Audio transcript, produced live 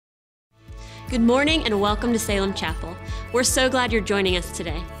Good morning and welcome to Salem Chapel. We're so glad you're joining us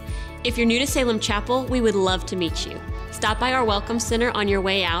today. If you're new to Salem Chapel, we would love to meet you. Stop by our Welcome Center on your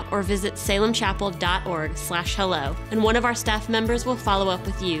way out or visit salemchapel.org/hello, and one of our staff members will follow up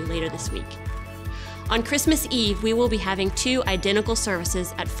with you later this week. On Christmas Eve, we will be having two identical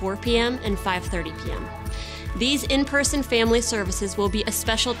services at 4 p.m. and 5:30 p.m. These in-person family services will be a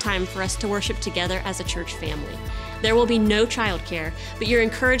special time for us to worship together as a church family. There will be no childcare, but you're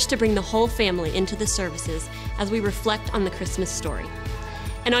encouraged to bring the whole family into the services as we reflect on the Christmas story.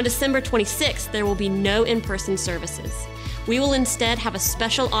 And on December 26th, there will be no in-person services. We will instead have a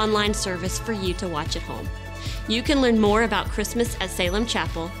special online service for you to watch at home. You can learn more about Christmas at Salem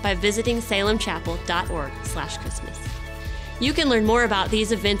Chapel by visiting salemchapel.org/Christmas. You can learn more about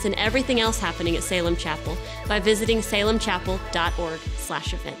these events and everything else happening at Salem Chapel by visiting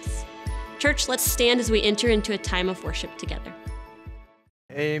salemchapel.org/events. Church, let's stand as we enter into a time of worship together.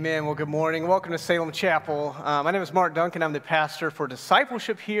 Amen. Well, good morning. Welcome to Salem Chapel. My name is Mark Duncan. I'm the pastor for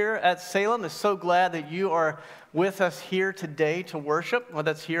discipleship here at Salem. I'm so glad that you are with us here today to worship,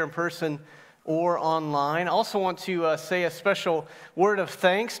 whether that's here in person or online. I also want to say a special word of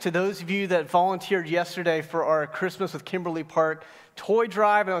thanks to those of you that volunteered yesterday for our Christmas with Kimberly Park toy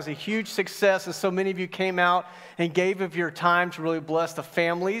drive. And it was a huge success, and so many of you came out and gave of your time to really bless the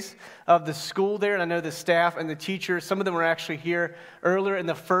families of the school there. And I know the staff and the teachers, some of them were actually here earlier in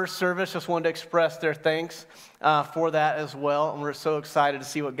the first service. Just wanted to express their thanks for that as well. And we're so excited to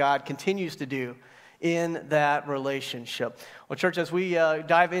see what God continues to do in that relationship. Well, church, as we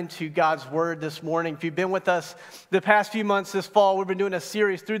dive into God's Word this morning, if you've been with us the past few months this fall, we've been doing a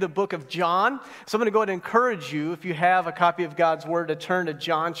series through the book of John. So I'm going to go ahead and encourage you, if you have a copy of God's Word, to turn to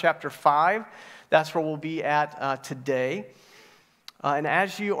John chapter 5. That's where we'll be at today. And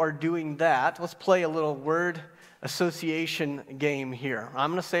as you are doing that, let's play a little word association game here.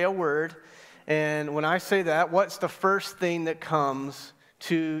 I'm going to say a word, and when I say that, what's the first thing that comes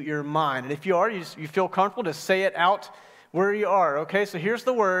to your mind? And if you feel comfortable to say it out where you are. Okay, so here's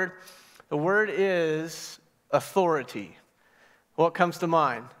the word. The word is authority. What comes to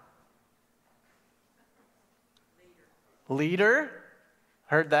mind? Leader.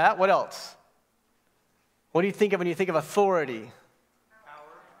 Heard that. What else? What do you think of when you think of authority?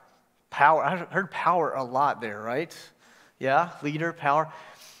 Power. I heard power a lot there, right? Yeah, leader, power.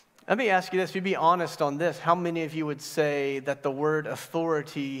 Let me ask you this, if you'd be honest on this, how many of you would say that the word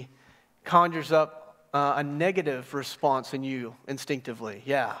authority conjures up a negative response in you instinctively?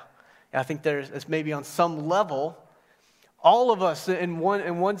 Yeah. I think it's maybe on some level, all of us in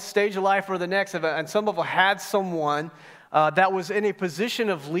one stage of life or the next, and some of us had someone that was in a position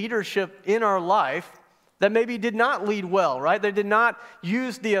of leadership in our life that maybe did not lead well, right? They did not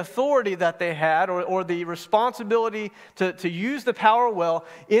use the authority that they had or the responsibility to use the power well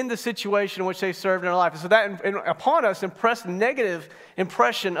in the situation in which they served in their life. And so that upon us impressed a negative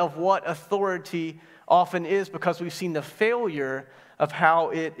impression of what authority often is, because we've seen the failure of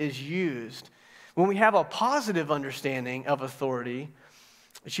how it is used. When we have a positive understanding of authority,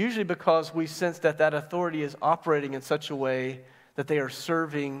 it's usually because we sense that authority is operating in such a way that they are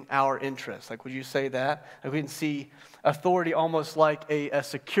serving our interests. Like, would you say that? Like, we can see authority almost like a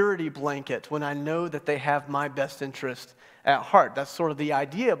security blanket when I know that they have my best interest at heart. That's sort of the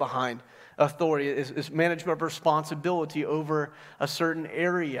idea behind authority, is management of responsibility over a certain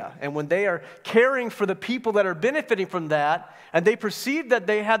area. And when they are caring for the people that are benefiting from that, and they perceive that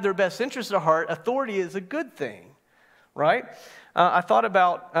they have their best interest at heart, authority is a good thing, right? I thought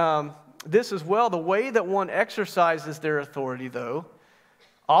about this as well. The way that one exercises their authority, though,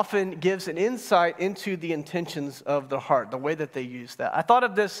 often gives an insight into the intentions of the heart, the way that they use that. I thought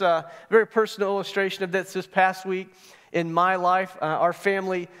of this very personal illustration of this past week in my life. Our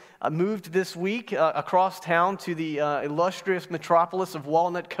family moved this week across town to the illustrious metropolis of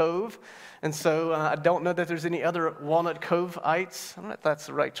Walnut Cove. And so I don't know that there's any other Walnut Cove-ites. I don't know if that's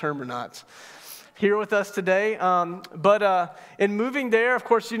the right term or not, here with us today. But in moving there, of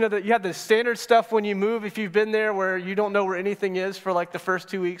course, you know that you have the standard stuff when you move, if you've been there, where you don't know where anything is for like the first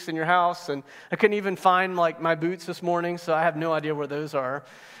 2 weeks in your house. And I couldn't even find like my boots this morning, so I have no idea where those are.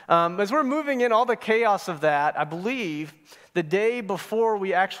 As we're moving in, all the chaos of that, I believe the day before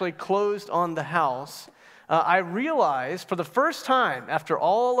we actually closed on the house, I realized for the first time, after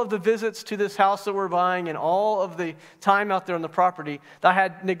all of the visits to this house that we're buying and all of the time out there on the property, that I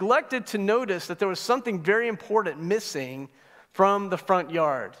had neglected to notice that there was something very important missing from the front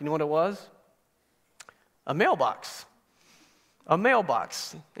yard. You know what it was? A mailbox. A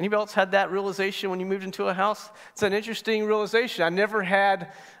mailbox. Anybody else had that realization when you moved into a house? It's an interesting realization. I never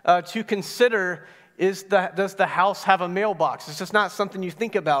had to consider does the house have a mailbox? It's just not something you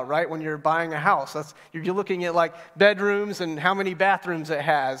think about, right, when you're buying a house. You're looking at like bedrooms and how many bathrooms it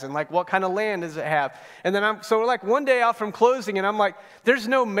has and like what kind of land does it have. And then we're like one day out from closing and I'm like, there's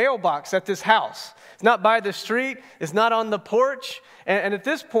no mailbox at this house. It's not by the street. It's not on the porch. And at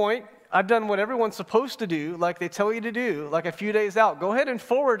this point, I've done what everyone's supposed to do, like they tell you to do, like a few days out. Go ahead and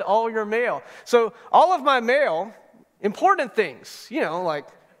forward all your mail. So all of my mail, important things, like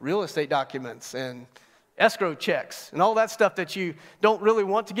real estate documents and escrow checks and all that stuff that you don't really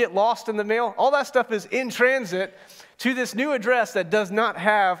want to get lost in the mail, all that stuff is in transit to this new address that does not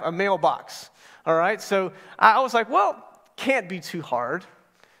have a mailbox. All right, so I was like, well, can't be too hard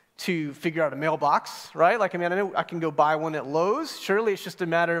to figure out a mailbox, right? Like, I know I can go buy one at Lowe's. Surely it's just a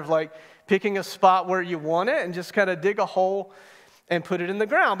matter of like picking a spot where you want it and just kind of dig a hole and put it in the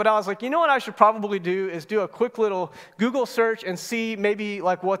ground. But I was like, you know what I should probably do is do a quick little Google search and see maybe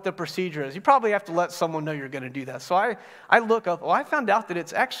like what the procedure is. You probably have to let someone know you're going to do that. So I look up, I found out that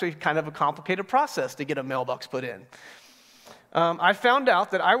it's actually kind of a complicated process to get a mailbox put in. I found out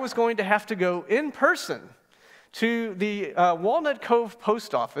that I was going to have to go in person to the Walnut Cove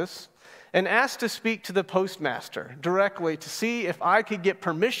post office and ask to speak to the postmaster directly to see if I could get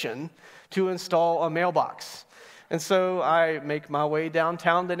permission to install a mailbox. And so I make my way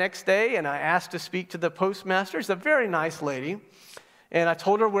downtown the next day, and I asked to speak to the postmaster. She's a very nice lady. And I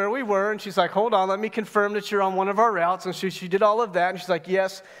told her where we were, and she's like, hold on, let me confirm that you're on one of our routes. And she did all of that, and she's like,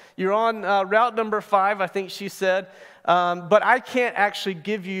 yes, you're on route number 5, I think she said. But I can't actually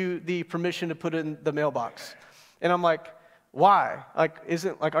give you the permission to put in the mailbox. And I'm like, why?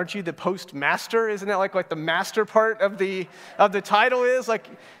 Like, aren't you the postmaster? Isn't that like the master part of the title is? Like,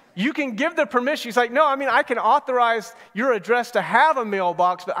 you can give the permission. He's like, no, I can authorize your address to have a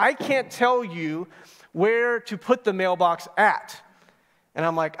mailbox, but I can't tell you where to put the mailbox at. And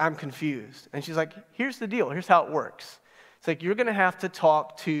I'm like, I'm confused. And she's like, here's the deal. Here's how it works. It's like, you're going to have to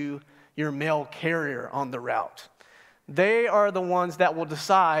talk to your mail carrier on the route. They are the ones that will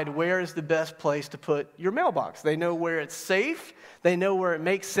decide where is the best place to put your mailbox. They know where it's safe. They know where it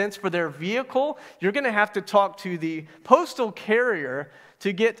makes sense for their vehicle. You're going to have to talk to the postal carrier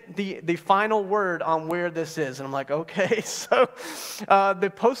to get the final word on where this is. And I'm like, okay. So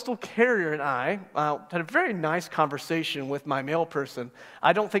the postal carrier and I had a very nice conversation with my mail person.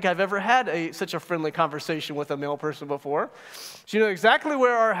 I don't think I've ever had such a friendly conversation with a mail person before. She knew exactly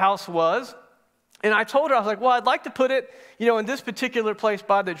where our house was. And I told her, I was like, well, I'd like to put it, in this particular place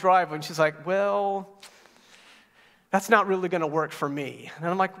by the driveway. And she's like, well, that's not really going to work for me. And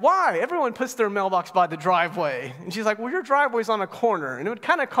I'm like, why? Everyone puts their mailbox by the driveway. And she's like, well, your driveway's on a corner, and it would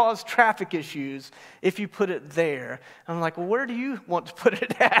kind of cause traffic issues if you put it there. And I'm like, well, where do you want to put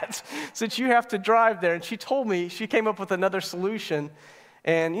it at since you have to drive there? And she told me, she came up with another solution.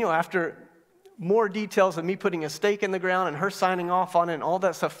 And, after more details of me putting a stake in the ground and her signing off on it and all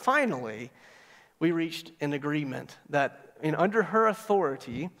that stuff, finally, we reached an agreement that under her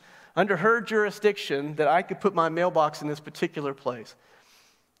authority, under her jurisdiction, that I could put my mailbox in this particular place.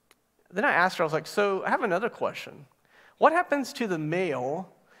 Then I asked her, I was like, so I have another question. What happens to the mail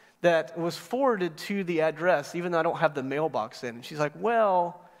that was forwarded to the address, even though I don't have the mailbox in? And she's like,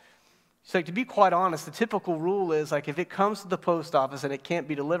 well, to be quite honest, the typical rule is like if it comes to the post office and it can't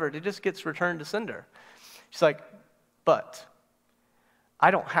be delivered, it just gets returned to sender. She's like, but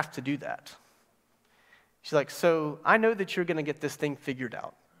I don't have to do that. She's like, so I know that you're going to get this thing figured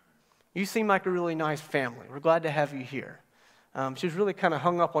out. You seem like a really nice family. We're glad to have you here. She was really kind of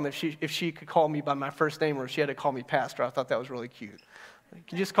hung up on if she could call me by my first name or if she had to call me pastor. I thought that was really cute. You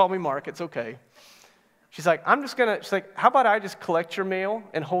can just call me Mark. It's okay. She's like, she's like, how about I just collect your mail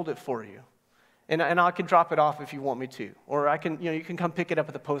and hold it for you? And I can drop it off if you want me to. Or I can, you can come pick it up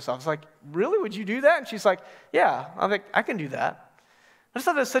at the post office. Like, really? Would you do that? And she's like, yeah. I'm like, I can do that. I just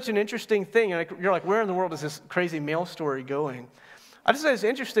thought that was such an interesting thing. And you're like, where in the world is this crazy mail story going? I just thought it was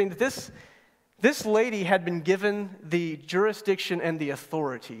interesting that this lady had been given the jurisdiction and the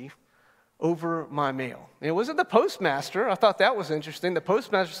authority over my mail. And it wasn't the postmaster. I thought that was interesting. The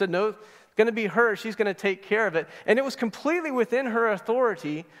postmaster said, no, it's going to be her. She's going to take care of it. And it was completely within her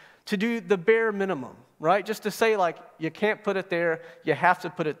authority to do the bare minimum, right? Just to say, like, you can't put it there. You have to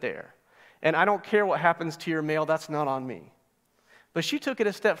put it there. And I don't care what happens to your mail. That's not on me. But she took it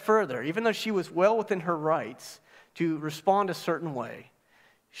a step further. Even though she was well within her rights to respond a certain way,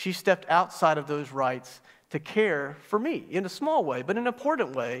 she stepped outside of those rights to care for me in a small way, but in an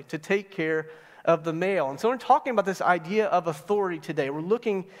important way, to take care of the mail. And so we're talking about this idea of authority today. We're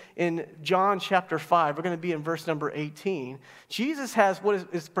looking in John chapter 5. We're going to be in verse number 18. Jesus has what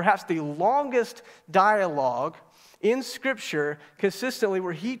is perhaps the longest dialogue in Scripture consistently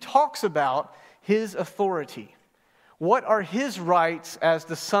where he talks about his authority. What are his rights as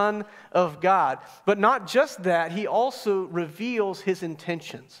the Son of God? But not just that, he also reveals his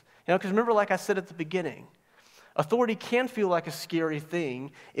intentions. Because remember, like I said at the beginning, authority can feel like a scary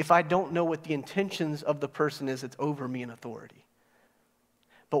thing if I don't know what the intentions of the person is that's over me in authority.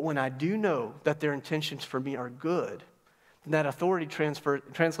 But when I do know that their intentions for me are good, then that authority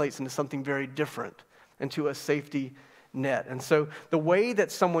translates into something very different, into a safety net. And so the way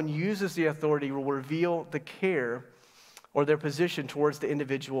that someone uses the authority will reveal the care or their position towards the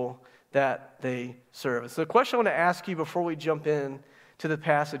individual that they serve. So the question I want to ask you before we jump in to the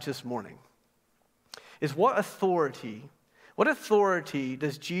passage this morning is what authority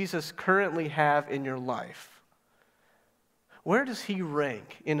does Jesus currently have in your life? Where does he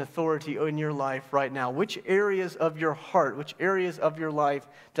rank in authority in your life right now? Which areas of your heart, which areas of your life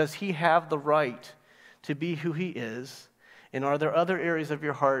does he have the right to be who he is? And are there other areas of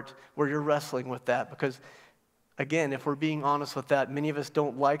your heart where you're wrestling with that? Because again, if we're being honest with that, many of us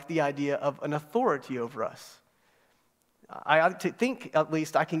don't like the idea of an authority over us. I think at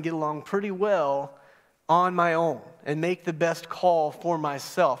least I can get along pretty well on my own and make the best call for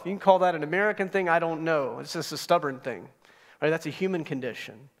myself. You can call that an American thing, I don't know. It's just a stubborn thing. Right? That's a human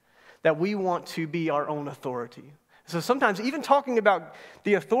condition, that we want to be our own authority. So sometimes even talking about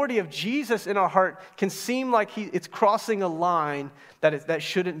the authority of Jesus in our heart can seem like it's crossing a line that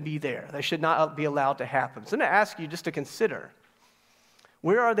shouldn't be there, that should not be allowed to happen. So I'm going to ask you just to consider,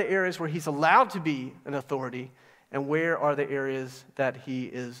 where are the areas where he's allowed to be an authority, and where are the areas that he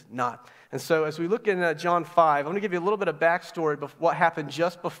is not? And so as we look in John 5, I'm going to give you a little bit of backstory of what happened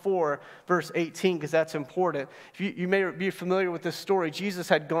just before verse 18, because that's important. If you may be familiar with this story, Jesus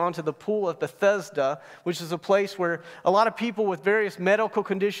had gone to the pool of Bethesda, which is a place where a lot of people with various medical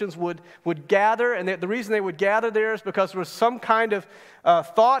conditions would gather. And the reason they would gather there is because there was some kind of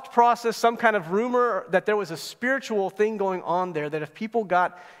thought process, some kind of rumor that there was a spiritual thing going on there, that if people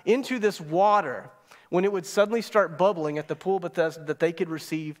got into this water, when it would suddenly start bubbling at the pool of Bethesda, that they could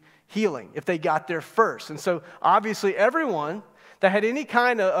receive healing if they got there first. And so obviously everyone that had any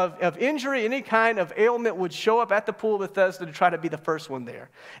kind of injury, any kind of ailment would show up at the pool of Bethesda to try to be the first one there.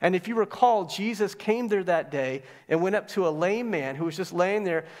 And if you recall, Jesus came there that day and went up to a lame man who was just laying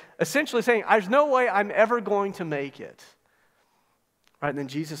there, essentially saying, there's no way I'm ever going to make it. Right? And then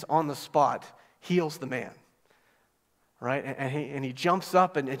Jesus on the spot heals the man. Right? And he jumps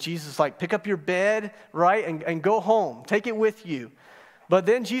up and Jesus is like, pick up your bed, right? And go home. Take it with you. But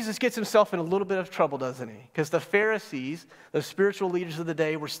then Jesus gets himself in a little bit of trouble, doesn't he? Because the Pharisees, the spiritual leaders of the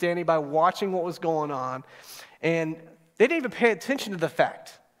day, were standing by watching what was going on. And they didn't even pay attention to the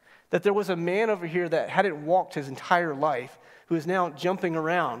fact that there was a man over here that hadn't walked his entire life who is now jumping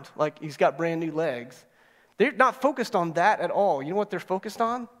around like he's got brand new legs. They're not focused on that at all. You know what they're focused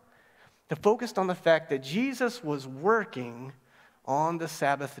on? They're focused on the fact that Jesus was working on the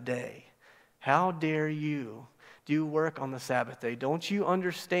Sabbath day. How dare you do work on the Sabbath day? Don't you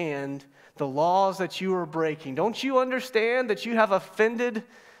understand the laws that you are breaking? Don't you understand that you have offended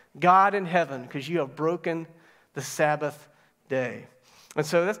God in heaven because you have broken the Sabbath day? And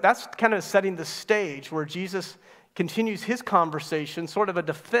so that's kind of setting the stage where Jesus continues his conversation, sort of a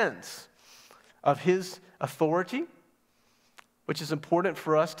defense of his authority, which is important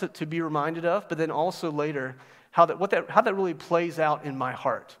for us to be reminded of, but then also later how that really plays out in my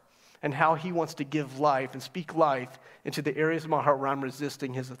heart and how he wants to give life and speak life into the areas of my heart where I'm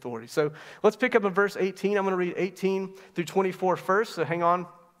resisting his authority. So let's pick up in verse 18. I'm going to read 18 through 24 first, so hang on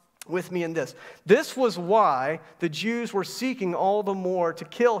with me in this. This was why the Jews were seeking all the more to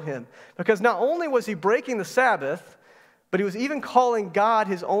kill him, because not only was he breaking the Sabbath, but he was even calling God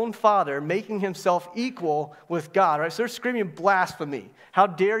his own Father, making himself equal with God. Right? So they're screaming blasphemy. How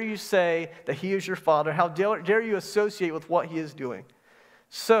dare you say that he is your Father? How dare you associate with what he is doing?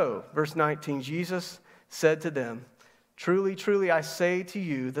 So, verse 19, Jesus said to them, truly, truly, I say to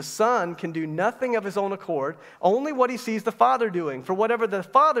you, the Son can do nothing of his own accord, only what he sees the Father doing. For whatever the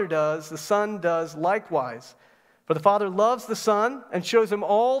Father does, the Son does likewise. For the Father loves the Son and shows him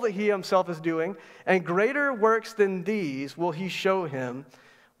all that he himself is doing, and greater works than these will he show him.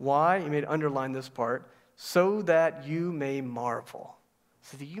 Why? You may underline this part. So that you may marvel.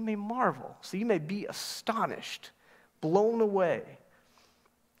 So that you may marvel. So you may be astonished, blown away.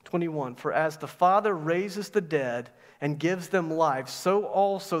 21, for as the Father raises the dead and gives them life, so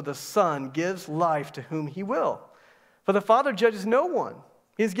also the Son gives life to whom he will. For the Father judges no one.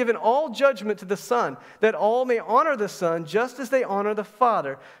 He has given all judgment to the Son, that all may honor the Son just as they honor the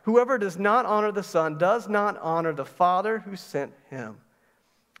Father. Whoever does not honor the Son does not honor the Father who sent him.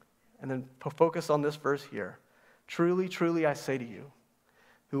 And then focus on this verse here. Truly, truly, I say to you,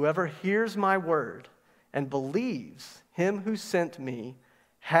 Whoever hears my word and believes him who sent me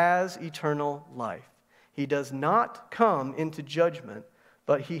has eternal life. He does not come into judgment,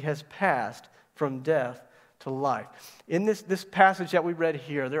 but he has passed from death to life." In this passage that we read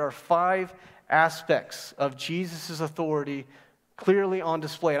here, there are 5 aspects of Jesus' authority clearly on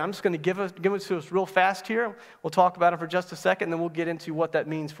display. And I'm just going to give it to us real fast here. We'll talk about it for just a second, and then we'll get into what that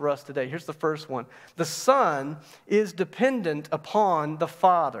means for us today. Here's the first one. The Son is dependent upon the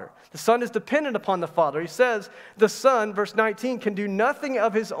Father. The Son is dependent upon the Father. He says the Son, verse 19, can do nothing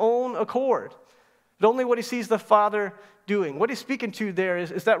of his own accord, but only what he sees the Father doing. What he's speaking to there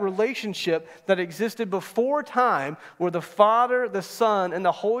is that relationship that existed before time, where the Father, the Son, and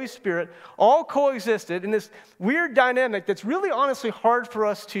the Holy Spirit all coexisted in this weird dynamic that's really honestly hard for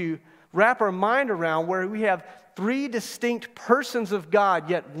us to wrap our mind around, where we have 3 distinct persons of God,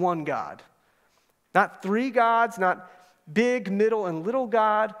 yet one God. Not 3 gods, not big, middle, and little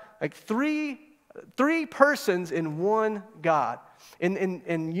God, like three persons in one God.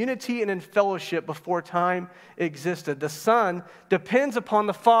 In unity and in fellowship before time existed. The Son depends upon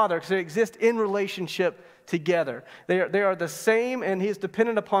the Father because they exist in relationship together. They are the same, and he is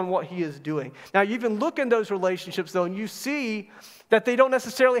dependent upon what he is doing. Now, you even look in those relationships, though, and you see that they don't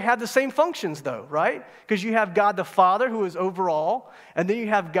necessarily have the same functions, though, right? Because you have God the Father, who is over all, and then you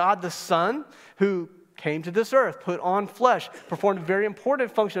have God the Son, who came to this earth, put on flesh, performed a very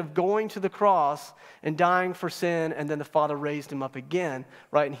important function of going to the cross and dying for sin, and then the Father raised him up again,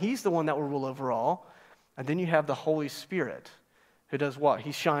 right? And he's the one that will rule over all. And then you have the Holy Spirit, who does what?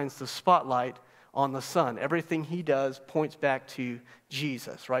 He shines the spotlight on the Son. Everything he does points back to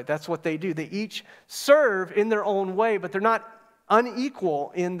Jesus, right? That's what they do. They each serve in their own way, but they're not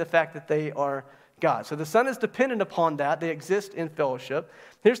unequal in the fact that they are God. So the Son is dependent upon that. They exist in fellowship.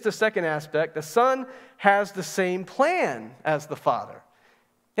 Here's the second aspect. The Son has the same plan as the Father.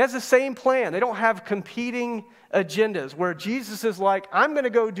 He has the same plan. They don't have competing agendas where Jesus is like, I'm going to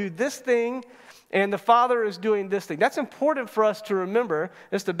go do this thing, and the Father is doing this thing. That's important for us to remember.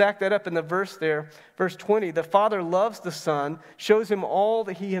 Just to back that up in the verse there, verse 20, the Father loves the Son, shows him all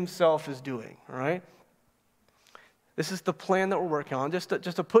that he himself is doing, all right? This is the plan that we're working on, just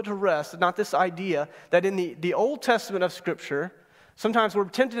to put to rest, not this idea that in the Old Testament of Scripture, sometimes we're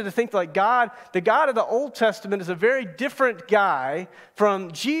tempted to think like the God of the Old Testament is a very different guy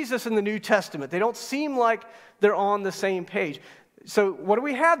from Jesus in the New Testament. They don't seem like they're on the same page. So what do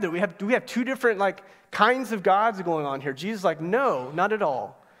we have there? Do we have 2 different kinds of gods going on here? Jesus is like, no, not at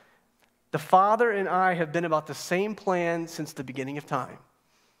all. The Father and I have been about the same plan since the beginning of time.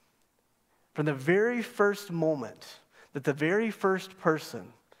 From the very first moment that the very first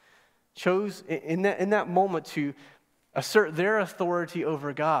person chose in that moment to assert their authority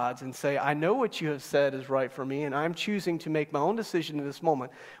over God's and say, I know what you have said is right for me, and I'm choosing to make my own decision in this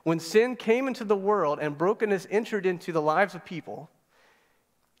moment. When sin came into the world and brokenness entered into the lives of people,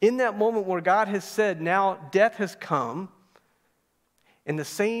 in that moment where God has said, now death has come, in the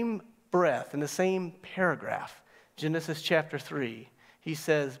same breath, in the same paragraph, Genesis chapter 3, he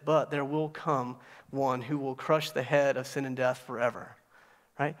says, but there will come one who will crush the head of sin and death forever,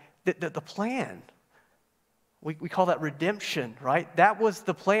 right? The plan, we call that redemption, right? That was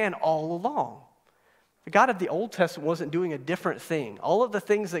the plan all along. The God of the Old Testament wasn't doing a different thing. All of the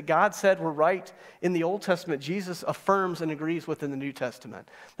things that God said were right in the Old Testament, Jesus affirms and agrees with in the New Testament.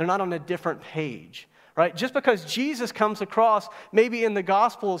 They're not on a different page. Right? Just because Jesus comes across maybe in the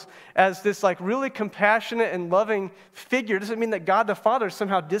Gospels as this really compassionate and loving figure doesn't mean that God the Father is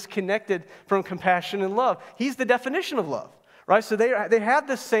somehow disconnected from compassion and love. He's the definition of love. Right? So they have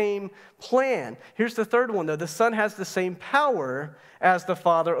the same plan. Here's the third one, though. The Son has the same power as the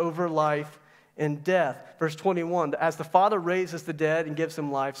Father over life and death. Verse 21, as the Father raises the dead and gives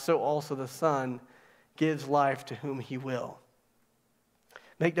them life, so also the Son gives life to whom he will.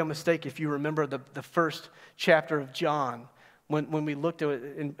 Make no mistake, if you remember the first chapter of John, when we looked at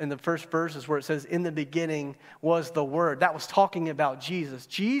it in the first verses where it says, in the beginning was the Word. That was talking about Jesus.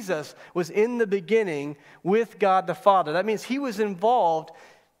 Jesus was in the beginning with God the Father. That means he was involved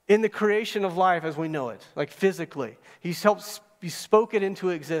in the creation of life as we know it, physically. He spoke it into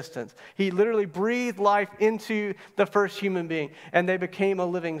existence. He literally breathed life into the first human being, and they became a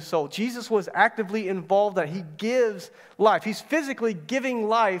living soul. Jesus was actively involved in that. He gives life. He's physically giving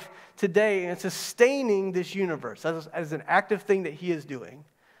life today and sustaining this universe as an active thing that he is doing.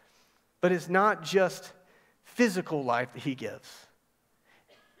 But it's not just physical life that he gives.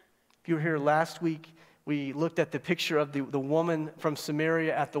 If you were here last week, we looked at the picture of the woman from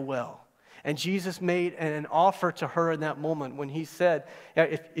Samaria at the well. And Jesus made an offer to her in that moment when he said,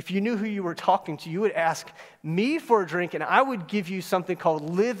 if you knew who you were talking to, you would ask me for a drink, and I would give you something called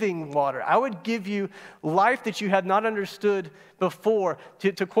living water. I would give you life that you had not understood before.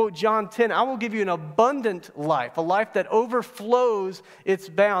 To quote John 10, I will give you an abundant life, a life that overflows its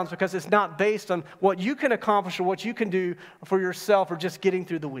bounds because it's not based on what you can accomplish or what you can do for yourself or just getting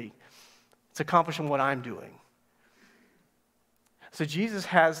through the week. It's accomplishing what I'm doing. So Jesus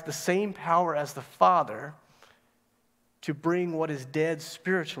has the same power as the Father to bring what is dead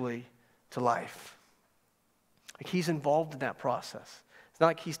spiritually to life. Like he's involved in that process. It's not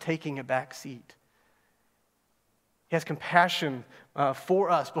like he's taking a back seat. He has compassion for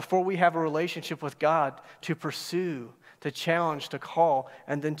us before we have a relationship with God to pursue, to challenge, to call,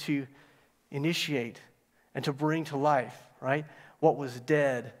 and then to initiate and to bring to life, right? What was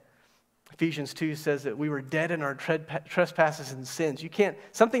dead. Ephesians 2 says that we were dead in our trespasses and sins.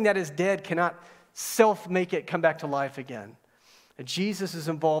 Something that is dead cannot self-make it come back to life again. And Jesus is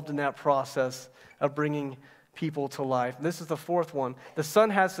involved in that process of bringing people to life. And this is the fourth one. The Son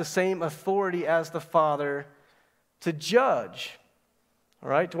has the same authority as the Father to judge. All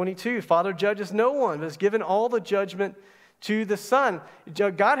right, 22, Father judges no one, but has given all the judgment to the Son.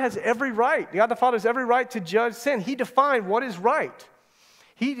 God has every right. God the Father has every right to judge sin. He defined what is right.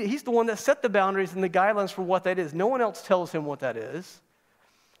 He's the one that set the boundaries and the guidelines for what that is. No one else tells him what that is.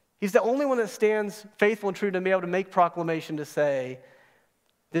 He's the only one that stands faithful and true to be able to make proclamation to say,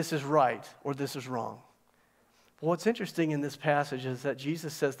 this is right or this is wrong. But what's interesting in this passage is that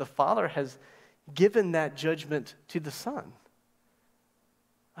Jesus says the Father has given that judgment to the Son.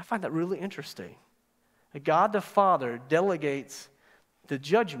 I find that really interesting. That God the Father delegates the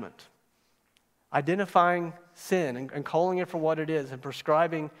judgment, identifying sin and calling it for what it is and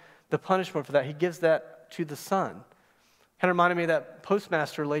prescribing the punishment for that. He gives that to the Son. Kind of reminded me of that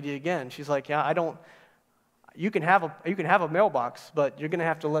postmaster lady again. She's like, you can have a mailbox, but you're going to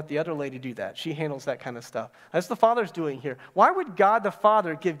have to let the other lady do that. She handles that kind of stuff. That's the Father's doing here. Why would God the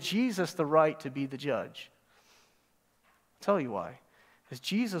Father give Jesus the right to be the judge? I'll tell you why. Because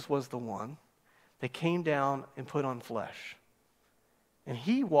Jesus was the one that came down and put on flesh. And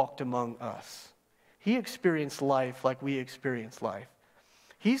he walked among us. He experienced life like we experience life.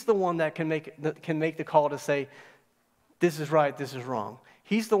 He's the one that can make the call to say, this is right, this is wrong.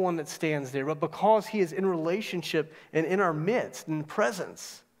 He's the one that stands there. But because he is in relationship and in our midst, in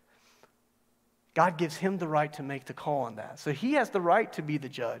presence, God gives him the right to make the call on that. So he has the right to be the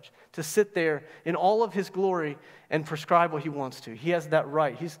judge, to sit there in all of his glory and prescribe what he wants to. He has that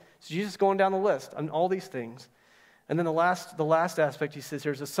right. Jesus going down the list on all these things. And then the last aspect he says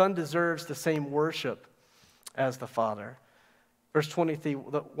here is the Son deserves the same worship as the Father. Verse 23,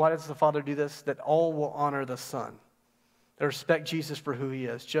 why does the Father do this? That all will honor the Son. They respect Jesus for who he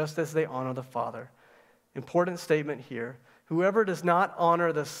is, just as they honor the Father. Important statement here. Whoever does not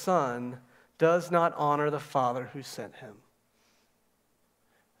honor the Son does not honor the Father who sent him.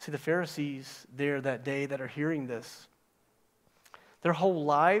 See, the Pharisees there that day that are hearing this, their whole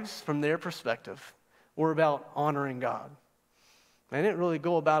lives, from their perspective, were about honoring God. They didn't really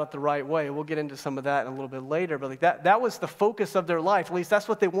go about it the right way. We'll get into some of that in a little bit later, but that was the focus of their life. At least that's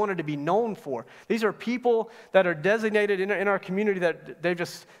what they wanted to be known for. These are people that are designated in our community that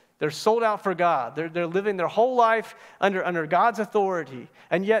they're sold out for God. They're living their whole life under God's authority.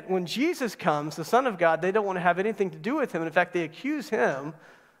 And yet when Jesus comes, the Son of God, they don't want to have anything to do with him. And in fact, they accuse him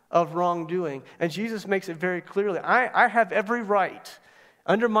of wrongdoing. And Jesus makes it very clearly, I have every right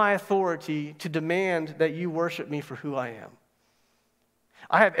under my authority to demand that you worship me for who I am.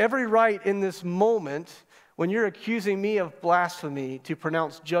 I have every right in this moment when you're accusing me of blasphemy to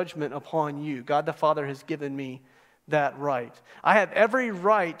pronounce judgment upon you. God the Father has given me that right. I have every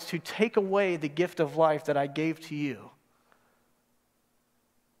right to take away the gift of life that I gave to you.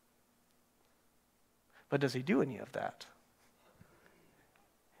 But does he do any of that?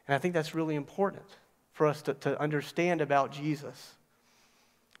 And I think that's really important for us to understand about Jesus.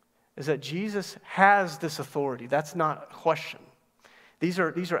 Is that Jesus has this authority. That's not a question. These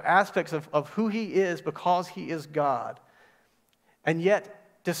are aspects of who he is because he is God. And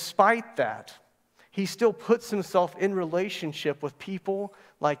yet, despite that, he still puts himself in relationship with people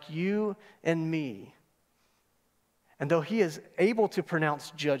like you and me. And though he is able to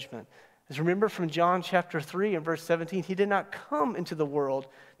pronounce judgment, as remember from John chapter 3 and verse 17, he did not come into the world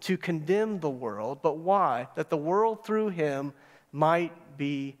to condemn the world, but why? That the world through him might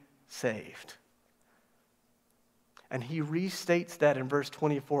be saved. And he restates that in verse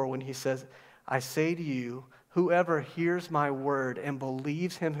 24 when he says, I say to you, whoever hears my word and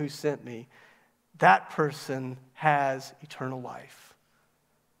believes him who sent me, that person has eternal life.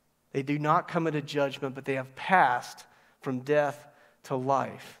 They do not come into judgment, but they have passed from death to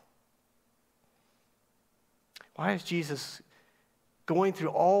life. Why is Jesus going through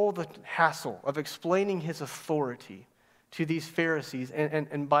all the hassle of explaining his authority to these Pharisees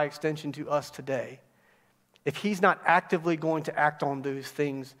and by extension to us today, if he's not actively going to act on those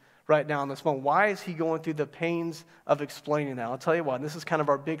things right now in this moment? Why is he going through the pains of explaining that? I'll tell you why, and this is kind of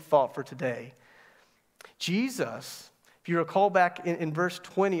our big thought for today. Jesus, if you recall back in verse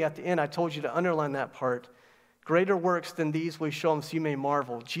 20 at the end, I told you to underline that part. Greater works than these we show them so you may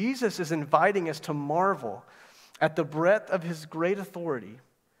marvel. Jesus is inviting us to marvel at the breadth of his great authority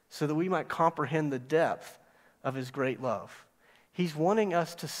so that we might comprehend the depth of his great love. He's wanting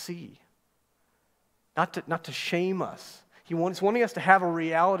us to see, not to shame us. He's wanting us to have a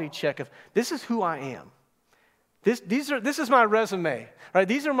reality check of, this is who I am. This is my resume, right?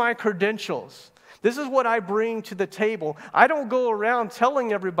 These are my credentials. This is what I bring to the table. I don't go around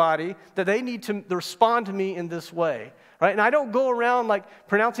telling everybody that they need to respond to me in this way, right? And I don't go around like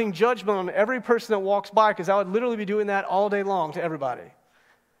pronouncing judgment on every person that walks by, because I would literally be doing that all day long to everybody.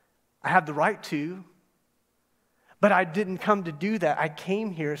 I have the right to, but I didn't come to do that. I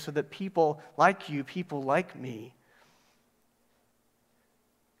came here so that people like you, people like me,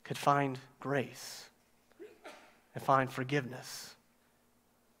 could find grace and find forgiveness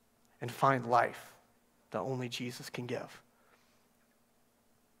and find life that only Jesus can give.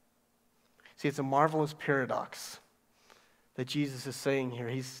 See, it's a marvelous paradox that Jesus is saying here.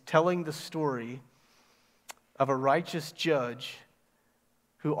 He's telling the story of a righteous judge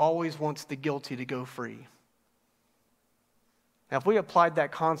who always wants the guilty to go free. Now, if we applied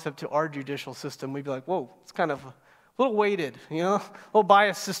that concept to our judicial system, we'd be like, whoa, it's kind of a little weighted, a little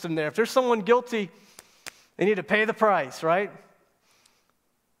bias system there. If there's someone guilty, they need to pay the price, right?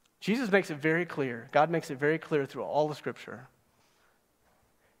 Jesus makes it very clear. God makes it very clear through all the Scripture.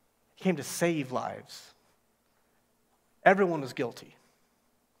 He came to save lives. Everyone was guilty.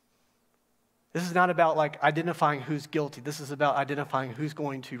 This is not about like identifying who's guilty. This is about identifying who's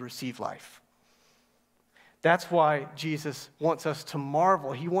going to receive life. That's why Jesus wants us to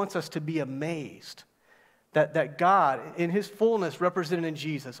marvel. He wants us to be amazed that God, in his fullness represented in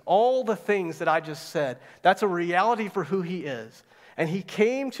Jesus, all the things that I just said, that's a reality for who he is. And he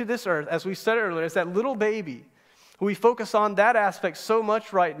came to this earth, as we said earlier, as that little baby. We focus on that aspect so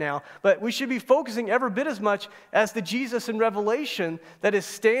much right now, but we should be focusing every bit as much as the Jesus in Revelation that is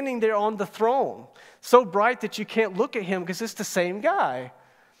standing there on the throne, so bright that you can't look at him because it's the same guy.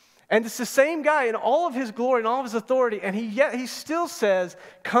 And it's the same guy in all of his glory and all of his authority, and yet he still says,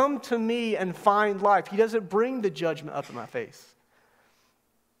 come to me and find life. He doesn't bring the judgment up in my face.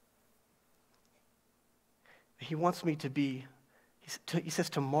 He wants me to be, he says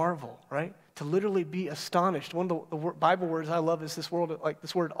to marvel, right? To literally be astonished. One of the Bible words I love is this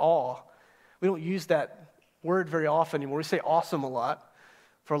word awe. We don't use that word very often anymore. We say awesome a lot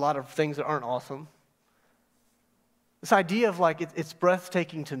for a lot of things that aren't awesome. This idea of like it's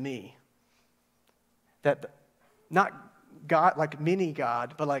breathtaking to me that not God, like mini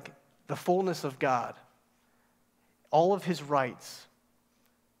God, but like the fullness of God, all of his rights,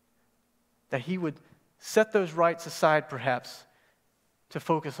 that he would set those rights aside perhaps to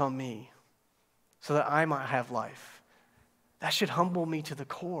focus on me so that I might have life. That should humble me to the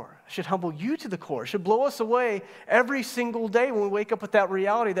core. It should humble you to the core. It should blow us away every single day when we wake up with that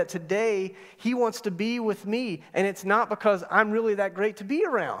reality that today he wants to be with me. And it's not because I'm really that great to be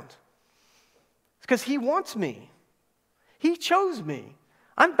around. It's because he wants me. He chose me.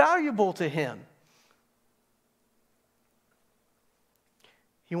 I'm valuable to him.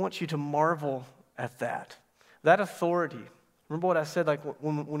 He wants you to marvel at that. That authority. Remember what I said, like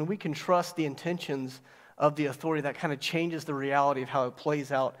when we can trust the intentions of the authority, that kind of changes the reality of how it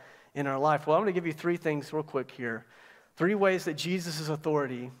plays out in our life. Well, I'm going to give you 3 things real quick here. 3 ways that Jesus'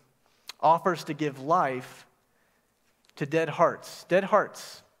 authority offers to give life to dead hearts. Dead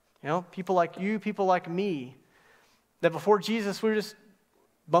hearts. People like you, people like me, that before Jesus we were just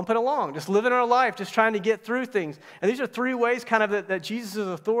bumping along, just living our life, just trying to get through things. And these are 3 ways kind of that Jesus'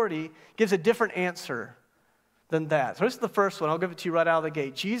 authority gives a different answer than that. So this is the first one. I'll give it to you right out of the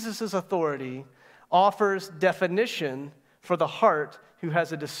gate. Jesus' authority offers definition for the heart who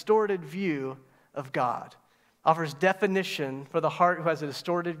has a distorted view of God. Offers definition for the heart who has a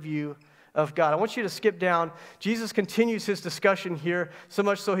distorted view of God. I want you to skip down. Jesus continues his discussion here, so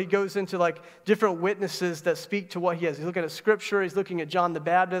much so he goes into like different witnesses that speak to what he has. He's looking at Scripture. He's looking at John the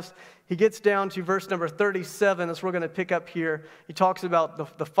Baptist. He gets down to verse number 37. That's what we're going to pick up here. He talks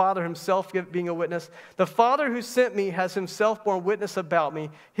about the Father himself being a witness. The Father who sent me has himself borne witness about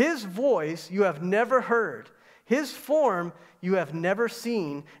me. His voice you have never heard. His form you have never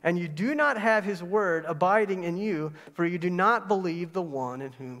seen, and you do not have his word abiding in you, for you do not believe the one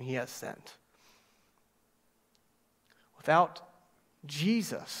in whom he has sent. Without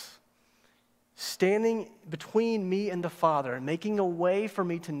Jesus standing between me and the Father and making a way for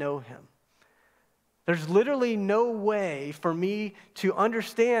me to know him, there's literally no way for me to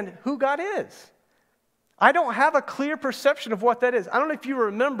understand who God is. I don't have a clear perception of what that is. I don't know if you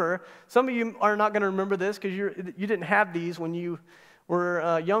remember. Some of you are not going to remember this because you didn't have these when you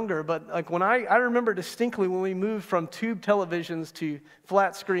were younger. But like when I remember distinctly when we moved from tube televisions to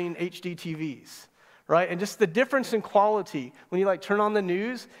flat screen HD TVs, right? And just the difference in quality when you like turn on the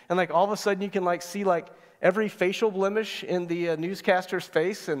news and like all of a sudden you can like see like every facial blemish in the newscaster's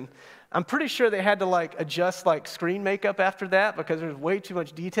face. And I'm pretty sure they had to like adjust like screen makeup after that because there's way too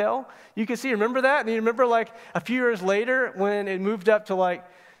much detail. You can see, remember that? And you remember like a few years later when it moved up to like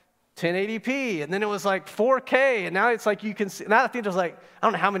 1080p and then it was like 4K and now it's like you can see, now I think there's like, I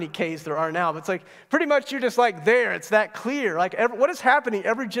don't know how many Ks there are now, but it's like pretty much you're just like there, it's that clear. Like what is happening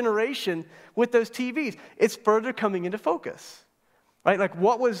every generation with those TVs? It's further coming into focus. Right? Like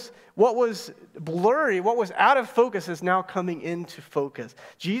what was blurry, what was out of focus is now coming into focus.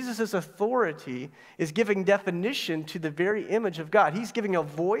 Jesus' authority is giving definition to the very image of God. He's giving a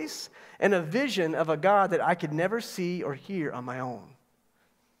voice and a vision of a God that I could never see or hear on my own.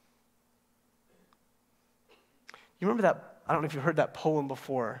 You remember that, I don't know if you've heard that poem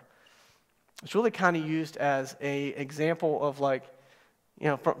before. It's really kind of used as an example of like, you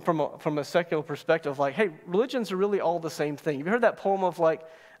know, from a secular perspective, like, hey, religions are really all the same thing. You've heard that poem of like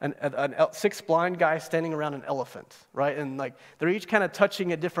six blind guys standing around an elephant, right? And like they're each kind of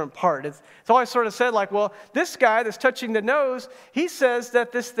touching a different part. It's always sort of said like, well, this guy that's touching the nose, he says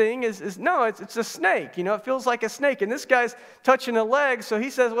that this thing is it's a snake. You know, it feels like a snake. And this guy's touching a leg, so he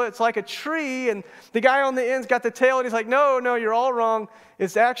says, well, it's like a tree. And the guy on the end's got the tail, and he's like, no, you're all wrong.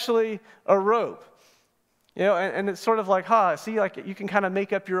 It's actually a rope. You know, and it's sort of like, see, like you can kind of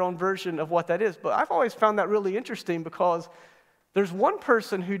make up your own version of what that is. But I've always found that really interesting because there's one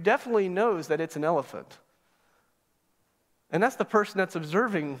person who definitely knows that it's an elephant. And that's the person that's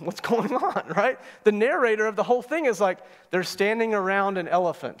observing what's going on, right? The narrator of the whole thing is like, they're standing around an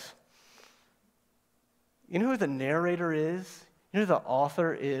elephant. You know who the narrator is? You know who the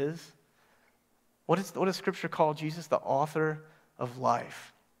author is? What does Scripture call Jesus? The author of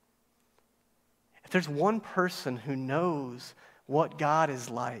life. If there's one person who knows what God is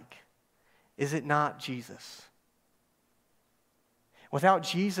like, is it not Jesus? Without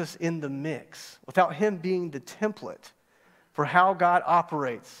Jesus in the mix, without him being the template for how God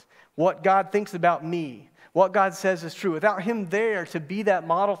operates, what God thinks about me, what God says is true, without him there to be that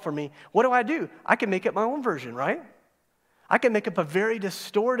model for me, what do? I can make up my own version, right? I can make up a very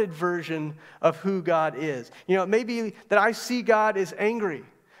distorted version of who God is. You know, it may be that I see God as angry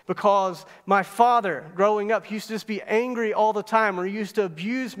because my father, growing up, he used to just be angry all the time, or he used to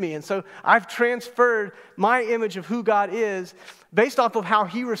abuse me. And so I've transferred my image of who God is based off of how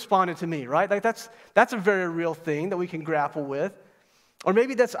he responded to me, right? Like that's a very real thing that we can grapple with. Or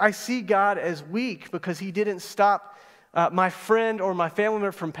maybe I see God as weak because he didn't stop my friend or my family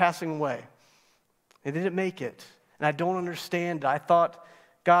member from passing away. They didn't make it. And I don't understand it. I thought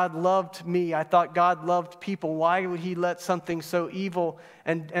God loved me. I thought God loved people. Why would he let something so evil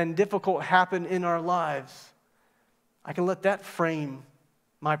and difficult happen in our lives? I can let that frame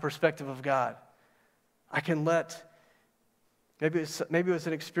my perspective of God. I can let, maybe it was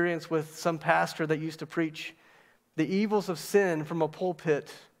an experience with some pastor that used to preach the evils of sin from a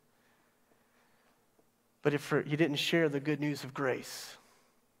pulpit, but he didn't share the good news of grace.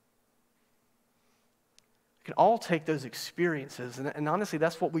 We can all take those experiences, and honestly,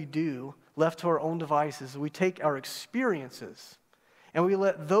 that's what we do, left to our own devices. We take our experiences, and we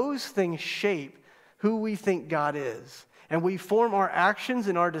let those things shape who we think God is. And we form our actions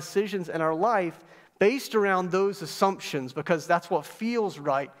and our decisions and our life based around those assumptions because that's what feels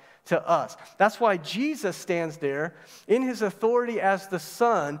right to us. That's why Jesus stands there in his authority as the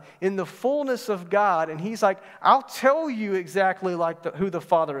Son, in the fullness of God, and he's like, I'll tell you exactly who the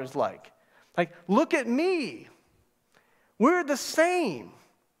Father is like. Like, look at me. We're the same.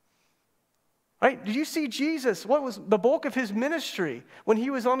 Right? Did you see Jesus? What was the bulk of his ministry when he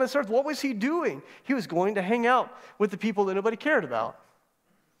was on this earth? What was he doing? He was going to hang out with the people that nobody cared about.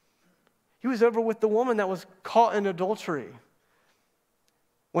 He was over with the woman that was caught in adultery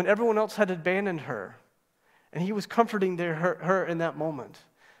when everyone else had abandoned her. And he was comforting her in that moment.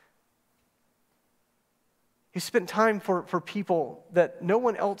 He spent time for people that no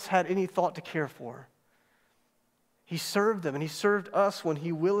one else had any thought to care for. He served them, and he served us when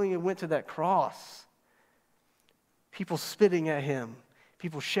he willingly went to that cross. people spitting at him,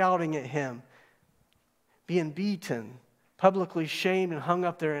 people shouting at him, being beaten, publicly shamed and hung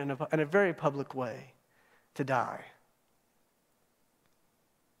up there in a very public way to die.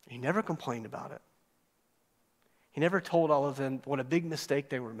 He never complained about it. He never told all of them what a big mistake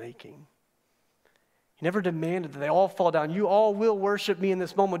they were making. He never demanded that they all fall down. You all will worship me in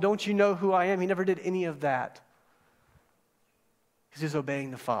this moment. Don't you know who I am? He never did any of that. Because he's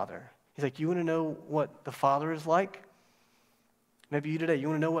obeying the Father. He's like, you want to know what the Father is like? Maybe you today, you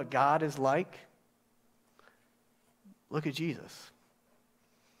want to know what God is like? Look at Jesus.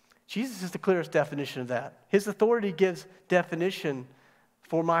 Jesus is the clearest definition of that. His authority gives definition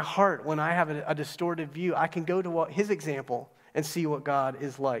for my heart. When I have a distorted view, I can go to his example and see what God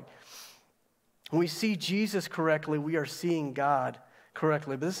is like. When we see Jesus correctly, we are seeing God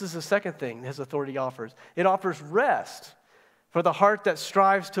correctly. But this is the second thing his authority offers. It offers rest for the heart that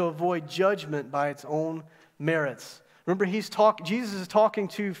strives to avoid judgment by its own merits. Remember, Jesus is talking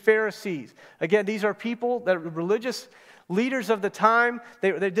to Pharisees. Again, these are people that are religious leaders of the time.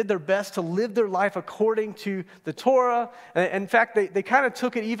 They did their best to live their life according to the Torah. And in fact, they kind of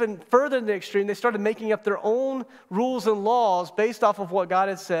took it even further in the extreme. They started making up their own rules and laws based off of what God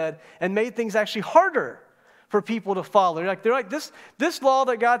had said and made things actually harder for people to follow. They're like this law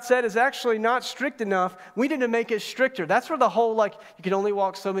that God said is actually not strict enough. We need to make it stricter. That's where the whole, you can only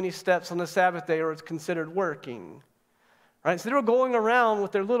walk so many steps on the Sabbath day or it's considered working. Right? So they were going around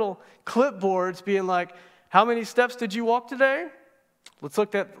with their little clipboards being like, how many steps did you walk today? Let's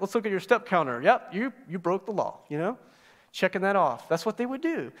look at your step counter. Yep, you broke the law, checking that off. That's what they would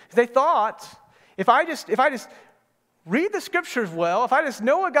do. They thought, if I just read the scriptures well, if I just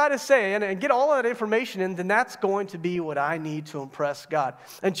know what God is saying and get all of that information in, then that's going to be what I need to impress God.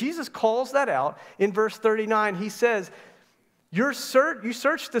 And Jesus calls that out in verse 39. He says, you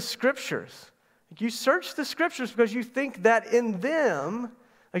search the scriptures. You search the scriptures because you think that in them,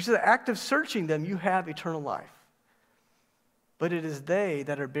 the act of searching them, you have eternal life. But it is they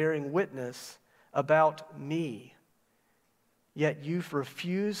that are bearing witness about me. Yet you've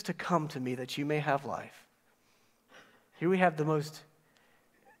refused to come to me that you may have life. Here we have the most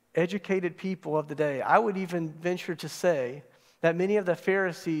educated people of the day. I would even venture to say that many of the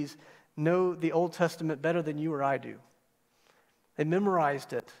Pharisees know the Old Testament better than you or I do. They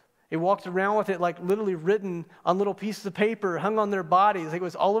memorized it. They walked around with it literally written on little pieces of paper, hung on their bodies. It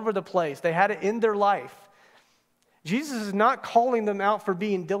was all over the place. They had it in their life. Jesus is not calling them out for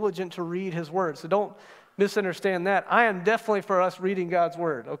being diligent to read his word. So don't misunderstand that. I am definitely for us reading God's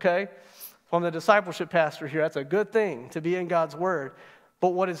word, okay? I'm the discipleship pastor here. That's a good thing to be in God's word. But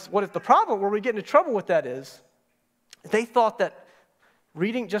what is the problem, where we get into trouble with that is, they thought that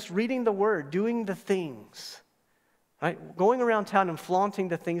just reading the word, doing the things, right? Going around town and flaunting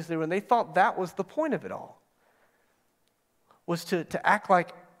the things they were, and they thought that was the point of it all, was to act like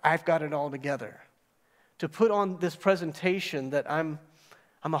I've got it all together, to put on this presentation that I'm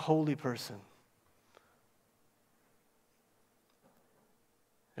a holy person.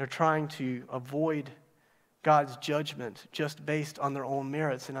 They're trying to avoid God's judgment just based on their own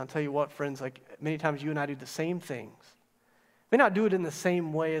merits. And I'll tell you what, friends, many times you and I do the same things. We may not do it in the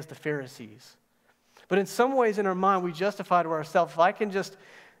same way as the Pharisees. But in some ways in our mind, we justify to ourselves, if I can just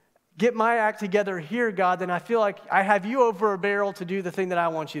get my act together here, God, then I feel like I have you over a barrel to do the thing that I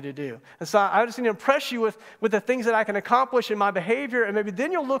want you to do. And so I just need to impress you with the things that I can accomplish in my behavior, and maybe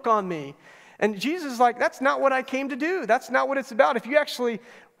then you'll look on me. And Jesus is like, that's not what I came to do. That's not what it's about. If you actually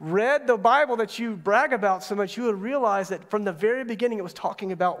read the Bible that you brag about so much, you would realize that from the very beginning it was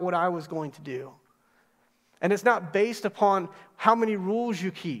talking about what I was going to do. And it's not based upon how many rules you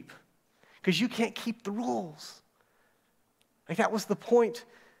keep, because you can't keep the rules. That was the point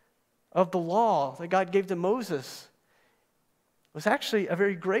of the law that God gave to Moses. It was actually a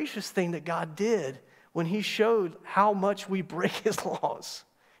very gracious thing that God did when he showed how much we break his laws.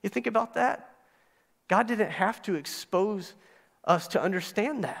 You think about that? God didn't have to expose us to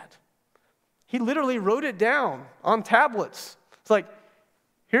understand that. He literally wrote it down on tablets. It's like,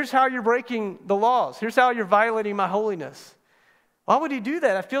 here's how you're breaking the laws. Here's how you're violating my holiness. Why would he do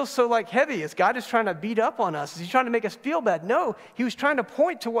that? I feel so heavy. Is God just trying to beat up on us? Is he trying to make us feel bad? No, he was trying to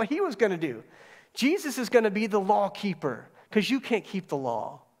point to what he was going to do. Jesus is going to be the law keeper because you can't keep the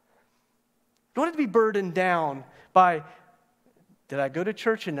law. You don't have to be burdened down by, did I go to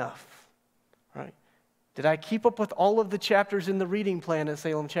church enough? Right? Did I keep up with all of the chapters in the reading plan at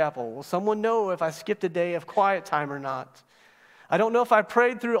Salem Chapel? Will someone know if I skipped a day of quiet time or not? I don't know if I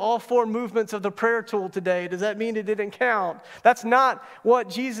prayed through all 4 movements of the prayer tool today. Does that mean it didn't count? That's not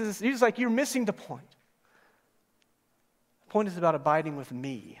what he's like, you're missing the point. The point is about abiding with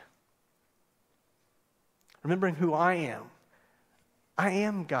me. remembering who I am. I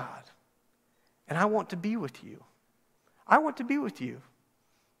am God, and I want to be with you. I want to be with you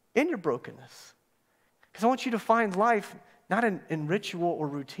in your brokenness, because I want you to find life not in ritual or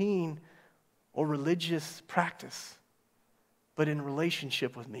routine or religious practice, but in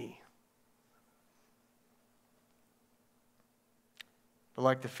relationship with me. But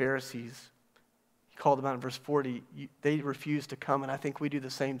like the Pharisees, he called them out in verse 40, they refused to come, and I think we do the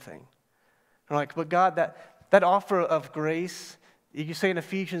same thing. They're like, but God, that offer of grace, you say in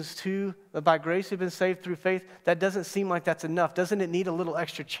Ephesians 2, that by grace you've been saved through faith, that doesn't seem like that's enough. Doesn't it need a little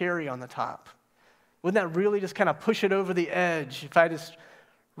extra cherry on the top? Wouldn't that really just kind of push it over the edge if I just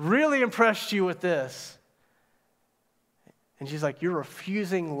really impressed you with this? And she's like, you're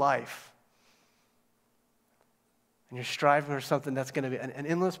refusing life. And you're striving for something that's going to be an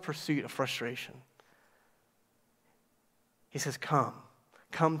endless pursuit of frustration. He says, come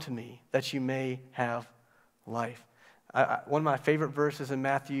to me that you may have life. One of my favorite verses in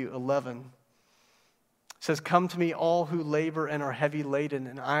Matthew 11 says, come to me all who labor and are heavy laden,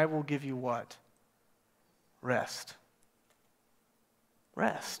 and I will give you what? Rest.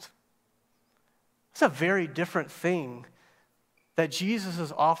 Rest. It's a very different thing that Jesus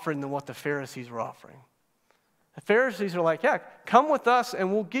is offering than what the Pharisees were offering. The Pharisees are like, yeah, come with us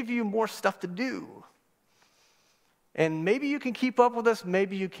and we'll give you more stuff to do. And maybe you can keep up with us,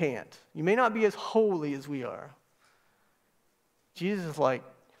 maybe you can't. You may not be as holy as we are. Jesus is like,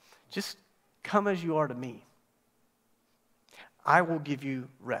 just come as you are to me. I will give you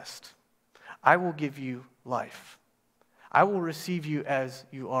rest. I will give you life. I will receive you as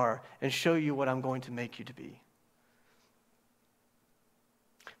you are and show you what I'm going to make you to be.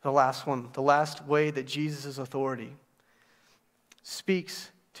 The last one, the last way that Jesus' authority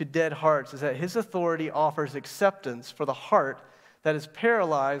speaks to dead hearts is that his authority offers acceptance for the heart that is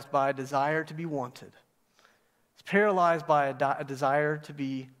paralyzed by a desire to be wanted. It's paralyzed by a desire to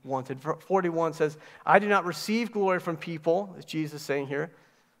be wanted. 41 says, I do not receive glory from people, as Jesus is saying here.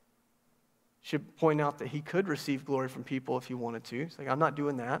 Should point out that he could receive glory from people if he wanted to. He's like, I'm not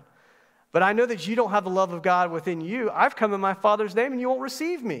doing that. But I know that you don't have the love of God within you. I've come in my Father's name and you won't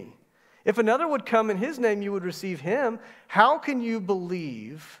receive me. If another would come in his name, you would receive him. How can you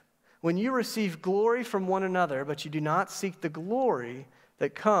believe when you receive glory from one another, but you do not seek the glory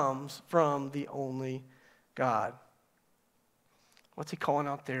that comes from the only God? What's he calling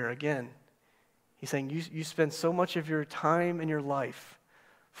out there again? He's saying you spend so much of your time in your life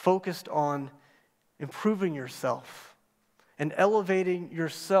focused on improving yourself and elevating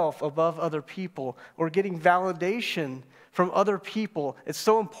yourself above other people or getting validation from other people. It's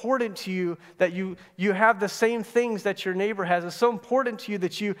so important to you that you have the same things that your neighbor has. It's so important to you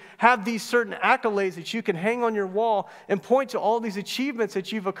that you have these certain accolades that you can hang on your wall and point to all these achievements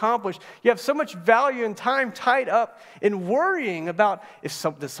that you've accomplished. You have so much value and time tied up in worrying about,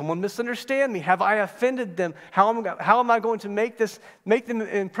 does someone misunderstand me? Have I offended them? How am I going to make them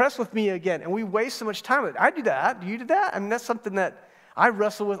impressed with me again? And we waste so much time with it. I do that. Do you do that? I mean, that's something that I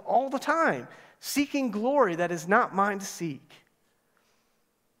wrestle with all the time. Seeking glory that is not mine to seek.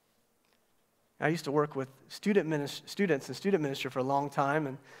 I used to work with students in student ministry for a long time,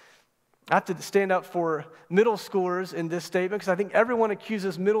 and I have to stand up for middle schoolers in this statement because I think everyone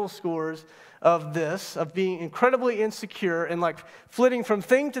accuses middle schoolers of this, of being incredibly insecure and like flitting from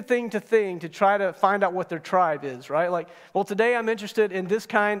thing to thing to thing to try to find out what their tribe is, right? Like, well, today I'm interested in this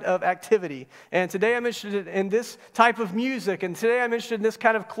kind of activity, and today I'm interested in this type of music, and today I'm interested in this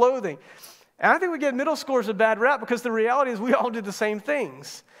kind of clothing. And I think we give middle schoolers a bad rap because the reality is we all do the same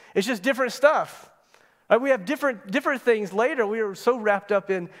things. It's just different stuff. Right? We have different things later. We are so wrapped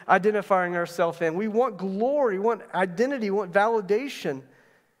up in identifying ourselves in. We want glory, we want identity, we want validation.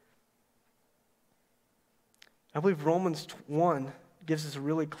 I believe Romans 1 gives us a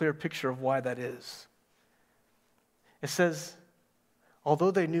really clear picture of why that is. It says, although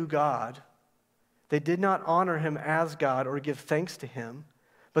they knew God, they did not honor him as God or give thanks to him,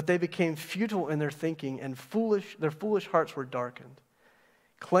 but they became futile in their thinking, and their foolish hearts were darkened.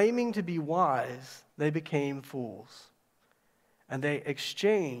 Claiming to be wise, they became fools. And they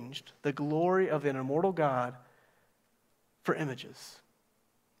exchanged the glory of an immortal God for images.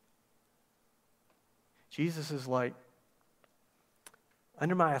 Jesus is like,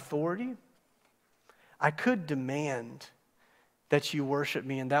 under my authority, I could demand that you worship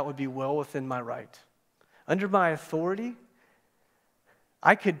me, and that would be well within my right. Under my authority,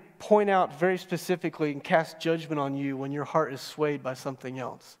 I could point out very specifically and cast judgment on you when your heart is swayed by something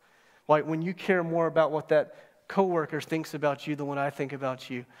else. Like when you care more about what that coworker thinks about you than what I think about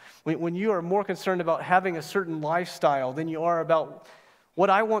you. When you are more concerned about having a certain lifestyle than you are about what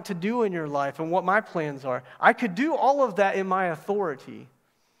I want to do in your life and what my plans are. I could do all of that in my authority.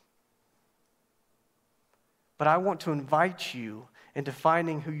 But I want to invite you into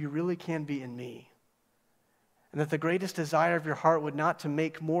finding who you really can be in me. And that the greatest desire of your heart would not to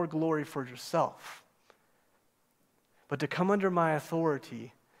make more glory for yourself, but to come under my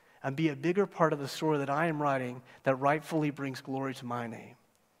authority and be a bigger part of the story that I am writing that rightfully brings glory to my name.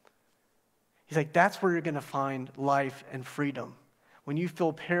 He's like, that's where you're going to find life and freedom. When you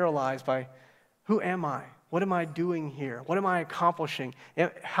feel paralyzed by, who am I? What am I doing here? What am I accomplishing?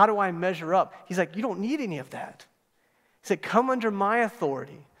 How do I measure up? He's like, you don't need any of that. He said, come under my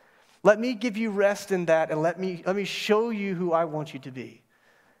authority. Let me give you rest in that, and let me show you who I want you to be.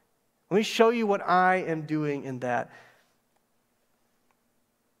 Let me show you what I am doing in that.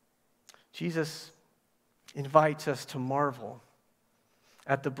 Jesus invites us to marvel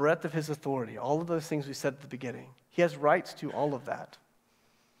at the breadth of his authority, all of those things we said at the beginning. He has rights to all of that.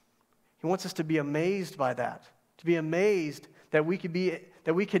 He wants us to be amazed by that, to be amazed that we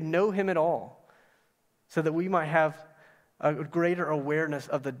could know him at all, so that we might have a greater awareness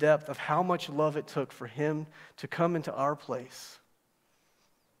of the depth of how much love it took for him to come into our place,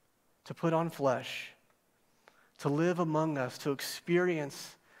 to put on flesh, to live among us, to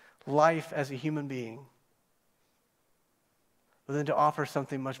experience life as a human being, but then to offer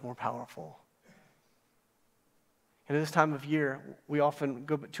something much more powerful. And at this time of year, we often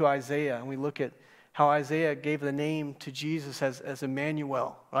go to Isaiah and we look at how Isaiah gave the name to Jesus as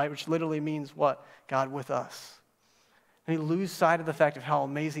Emmanuel, right? Which literally means what? God with us. And we lose sight of the fact of how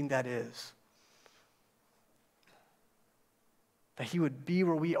amazing that is. That he would be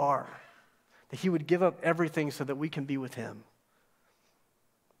where we are. That he would give up everything so that we can be with him.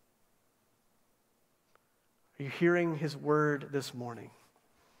 Are you hearing his word this morning?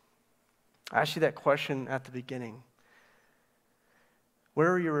 I asked you that question at the beginning.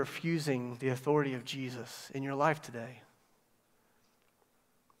 Where are you refusing the authority of Jesus in your life today?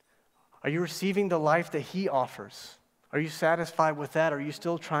 Are you receiving the life that he offers? Are you satisfied with that? Or are you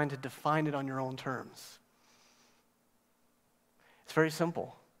still trying to define it on your own terms? It's very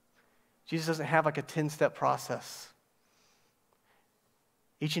simple. Jesus doesn't have like a 10-step process.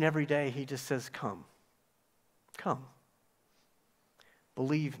 Each and every day he just says, come. Come.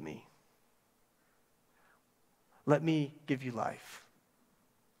 Believe me. Let me give you life.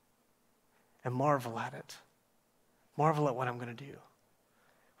 And marvel at it. Marvel at what I'm going to do.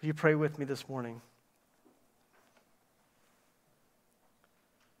 Will you pray with me this morning?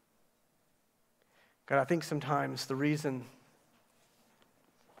 God, I think sometimes the reason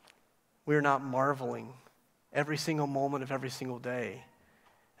we're not marveling every single moment of every single day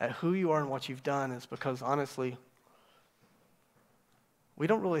at who you are and what you've done is because, honestly, we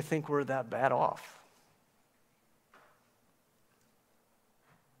don't really think we're that bad off.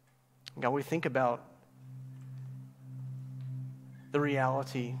 God, we think about the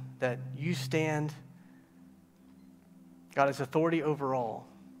reality that you stand, God, as authority over all.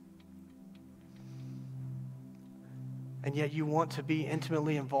 And yet you want to be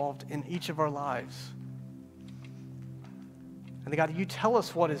intimately involved in each of our lives. And God, you tell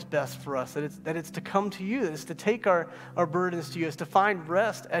us what is best for us, that it's to come to you, that it's to take our burdens to you, it's to find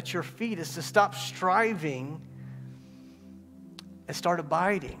rest at your feet, it's to stop striving and start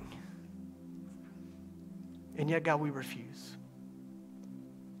abiding. And yet, God, we refuse.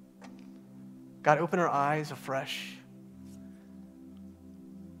 God, open our eyes afresh.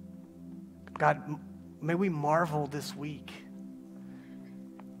 God, may we marvel this week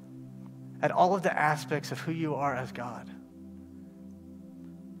at all of the aspects of who you are as God.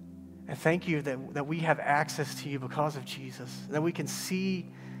 And thank you that we have access to you because of Jesus, that we can see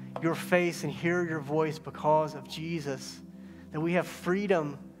your face and hear your voice because of Jesus, that we have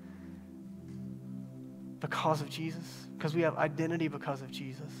freedom because of Jesus, because we have identity because of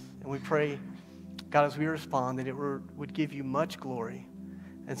Jesus. And we pray, God, as we respond, that it would give you much glory.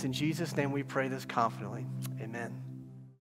 And it's in Jesus' name we pray this confidently. Amen.